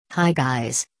Hi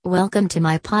guys, welcome to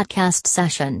my podcast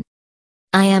session.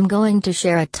 I am going to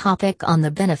share a topic on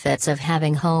the benefits of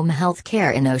having home health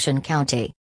care in Ocean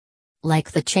County.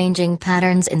 Like the changing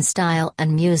patterns in style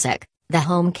and music, the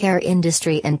home care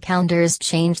industry encounters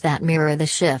change that mirror the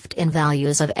shift in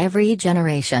values of every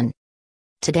generation.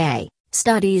 Today,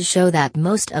 studies show that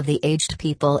most of the aged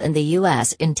people in the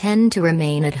U.S. intend to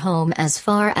remain at home as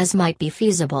far as might be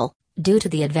feasible, due to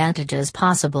the advantages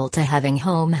possible to having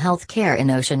home health care in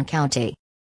Ocean County.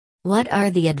 What are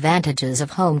the advantages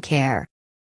of home care?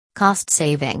 Cost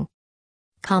saving.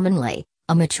 Commonly,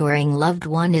 a maturing loved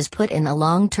one is put in a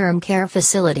long-term care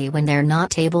facility when they're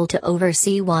not able to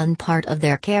oversee one part of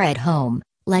their care at home,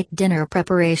 like dinner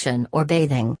preparation or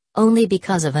bathing, only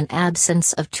because of an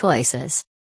absence of choices.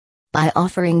 By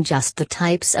offering just the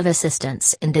types of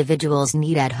assistance individuals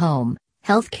need at home,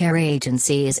 healthcare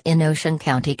agencies in Ocean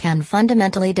County can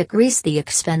fundamentally decrease the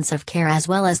expense of care as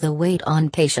well as the weight on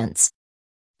patients.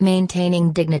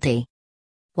 Maintaining dignity.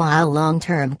 While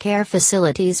long-term care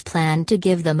facilities plan to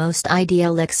give the most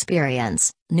ideal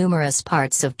experience, numerous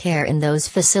parts of care in those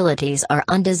facilities are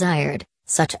undesired,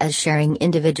 such as sharing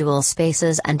individual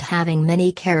spaces and having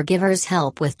many caregivers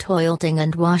help with toileting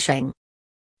and washing.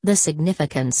 The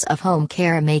significance of home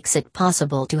care makes it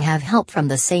possible to have help from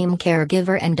the same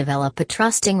caregiver and develop a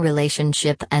trusting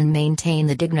relationship and maintain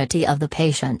the dignity of the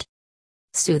patient.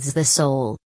 Soothes the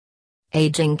soul.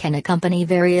 Aging can accompany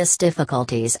various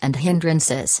difficulties and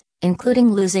hindrances,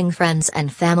 including losing friends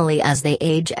and family as they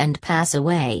age and pass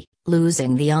away,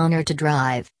 losing the honor to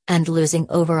drive, and losing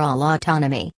overall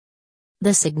autonomy.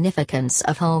 The significance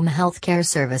of home health care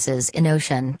services in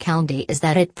Ocean County is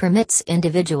that it permits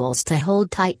individuals to hold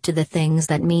tight to the things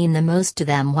that mean the most to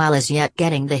them while as yet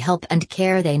getting the help and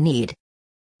care they need.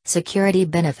 Security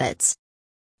benefits.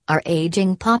 Our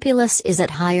aging populace is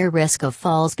at higher risk of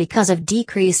falls because of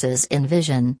decreases in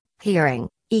vision, hearing,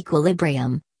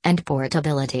 equilibrium, and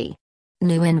portability.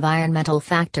 New environmental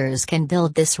factors can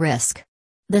build this risk.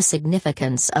 The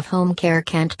significance of home care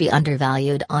can't be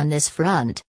undervalued on this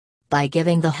front. By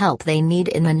giving the help they need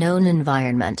in a known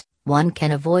environment, one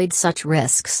can avoid such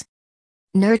risks.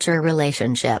 Nurture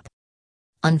relationship.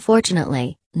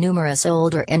 Unfortunately, numerous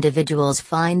older individuals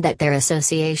find that their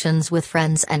associations with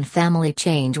friends and family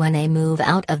change when they move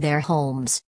out of their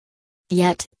homes.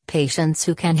 Yet, patients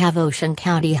who can have Ocean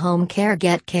County home care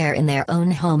get care in their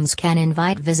own homes can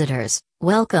invite visitors,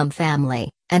 welcome family,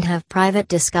 and have private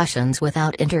discussions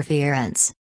without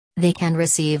interference. They can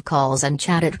receive calls and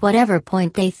chat at whatever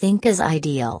point they think is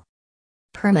ideal.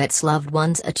 Permits loved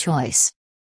ones a choice.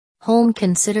 Home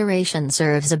consideration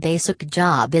serves a basic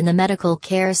job in the medical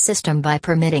care system by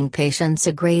permitting patients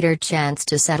a greater chance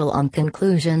to settle on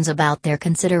conclusions about their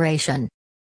consideration.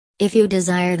 If you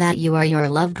desire that you or your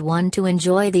loved one to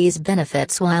enjoy these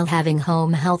benefits while having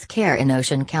home health care in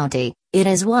Ocean County, it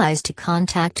is wise to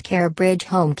contact CareBridge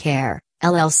Home Care,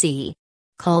 LLC.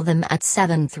 Call them at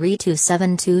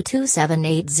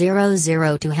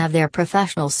 732-722-7800 to have their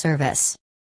professional service.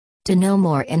 To know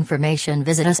more information,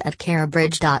 visit us at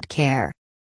carebridge.care.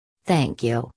 Thank you.